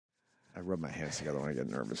rub my hands together when I get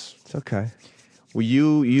nervous. It's okay. Well,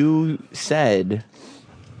 you said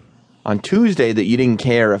on Tuesday that you didn't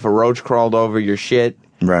care if a roach crawled over your shit.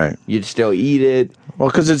 Right. You'd still eat it. Well,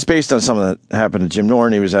 because it's based on something that happened to Jim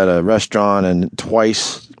Norton. He was at a restaurant, and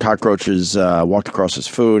twice cockroaches walked across his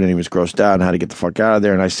food, and he was grossed out and had to get the fuck out of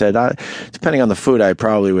there. And I said, depending on the food, I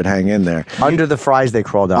probably would hang in there. Under the fries, they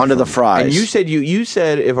crawled out. Under the fries. And you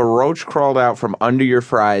said if a roach crawled out from under your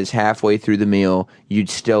fries halfway through the meal, you'd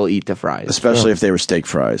still eat the fries. Especially if they were steak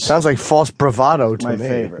fries. Sounds like false bravado to My me.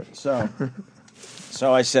 favorite.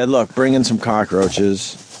 So I said, look, bring in some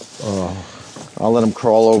cockroaches. I'll let them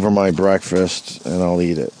crawl over my breakfast, and I'll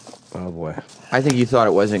eat it. Oh, boy. I think you thought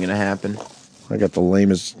it wasn't going to happen. I got the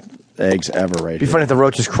lamest eggs ever right It'd be here. funny if the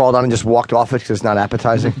roaches crawled on and just walked off it because it's not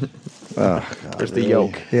appetizing. Oh, God, There's the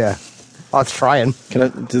yolk. Yeah. Oh, it's trying. Do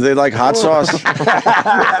they like hot sauce?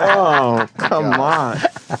 Oh, come on.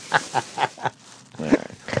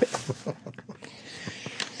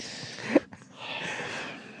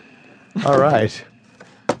 All right.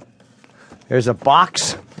 Here's a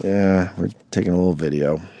box. Yeah, we're taking a little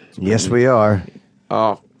video. Yes, we are.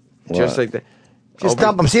 Oh, just like that. Just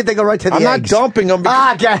dump them. See if they go right to the I'm not eggs. dumping them. Go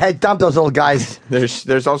ahead. Dump those little guys.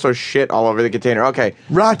 There's also shit all over the container. Okay.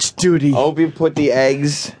 Roach duty. Opie put the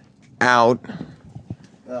eggs out.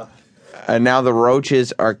 And now the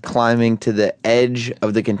roaches are climbing to the edge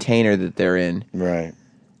of the container that they're in. Right.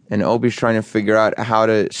 And Opie's trying to figure out how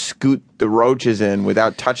to scoot the roaches in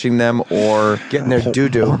without touching them or Getting their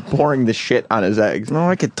doo-doo. pouring the shit on his eggs. No,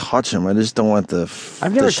 I could touch them. I just don't want the.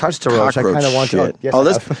 I've never touched a roach. I kind of want to. Yes, Oh, I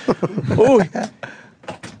this. have. Oh, he's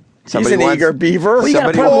Somebody an wants- eager beaver. Well, you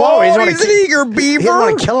gotta Somebody- put him lower. Oh, He's he's an eager He beaver. doesn't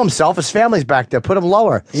want to kill himself. His family's back there. Put him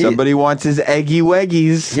lower. Somebody wants his eggy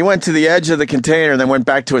weggies. He went to the edge of the container and then went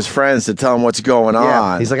back to his friends to tell them what's going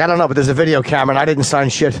on. He's like, I don't know, but there's a video camera and I didn't sign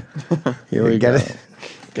shit. Here we Get go. it?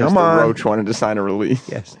 Come The on. roach wanted to sign a release.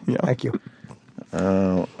 Yes. Yeah. Thank you.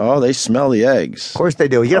 Oh, they smell the eggs. Of course they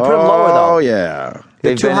do. You gotta put them lower, though. Oh, yeah.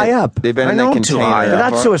 They're too high up. They've been I in know that I'm too container. high They're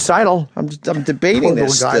up. not suicidal. I'm debating Poor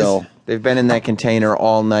this little guys. still. They've been in that container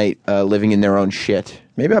all night, living in their own shit.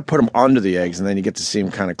 Maybe I put them under the eggs and then you get to see them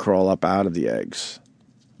kind of crawl up out of the eggs.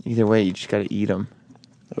 Either way, you just got to eat them.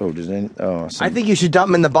 Oh, does any? Oh, I think you should dump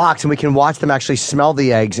them in the box and we can watch them actually smell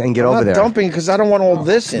the eggs and get I'm over not there. dumping because I don't want all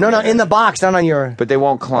this in No, there. in the box, not on your... But they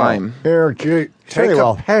won't climb. Here, take Very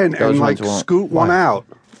well. a pen Those and ones like won't. scoot one out.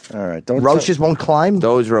 All right, don't Roaches won't climb?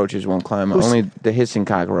 Those roaches won't climb. Only the hissing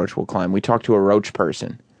cockroach will climb. We talked to a roach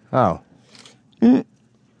person. Oh. Come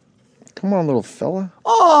on, little fella.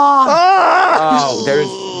 Oh, there's...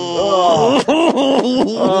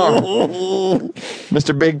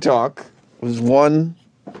 Mr. Big Talk. There's one.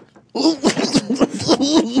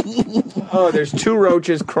 Oh, there's two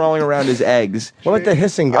roaches crawling around his eggs. What about the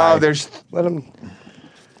hissing guy? Oh, there's... Let him...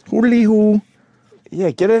 Hoodly hoo.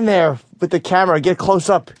 Yeah, get in there with the camera. Get close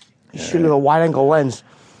up. Shoot with a wide-angle lens.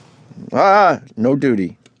 No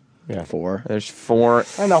duty. Yeah. 4. There's four.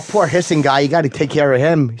 I know, poor hissing guy. You got to take care of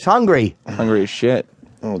him. He's hungry. Hungry as shit.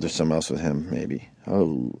 Oh, there's something else with him, maybe.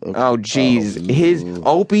 Oh, okay. Oh, jeez. His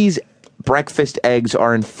Opie's breakfast eggs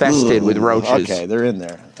are infested with roaches. Okay, they're in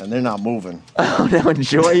there, and they're not moving. Oh, now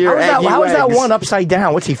enjoy your eggy How is that eggs. one upside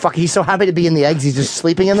down? What's he fucking? He's so happy to be in the eggs. He's just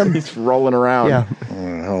sleeping in them. He's rolling around. Yeah.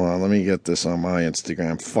 Hold on, let me get this on my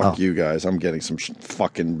Instagram. Fuck you guys. I'm getting some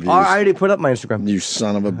fucking views. I already put up my Instagram. You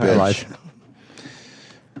son of a bitch. Right.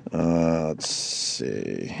 Let's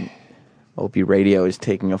see. Opie Radio is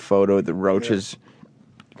taking a photo of the roaches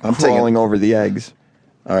I'm crawling taking. over the eggs.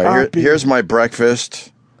 All right, here's my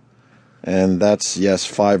breakfast, and that's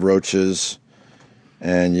 5 roaches,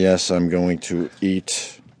 and yes, I'm going to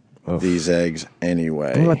eat these eggs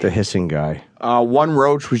anyway. What about the hissing guy? One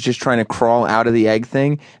roach was just trying to crawl out of the egg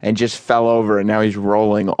thing and just fell over, and now he's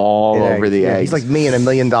rolling all over the eggs. He's like me and $1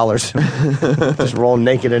 million. Just rolling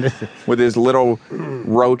naked in it. with his little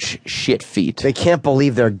roach shit feet. They can't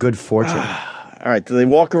believe their good fortune. All right, do they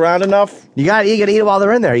walk around enough? You got to eat it while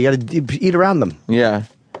they're in there. You got to eat around them. Yeah.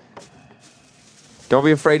 Don't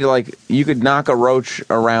be afraid to, you could knock a roach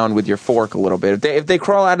around with your fork a little bit. If they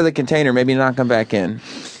crawl out of the container, maybe knock them back in.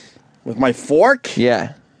 With my fork?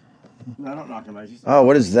 Yeah. No, don't knock him out. Oh,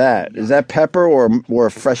 what is that? Is that pepper or a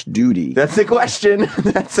fresh duty? That's the question.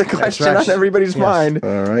 That's the question right. on everybody's mind.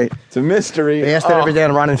 All right. It's a mystery. They asked that every day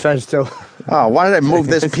on Ron and Fez, too. Oh, why did I move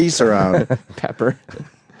this piece around? Pepper.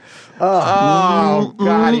 Oh,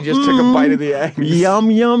 God, he just took a bite of the egg. Yum,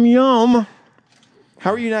 yum, yum.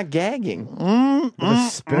 How are you not gagging? With a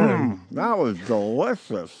spoon. That was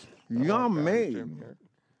delicious. Yummy.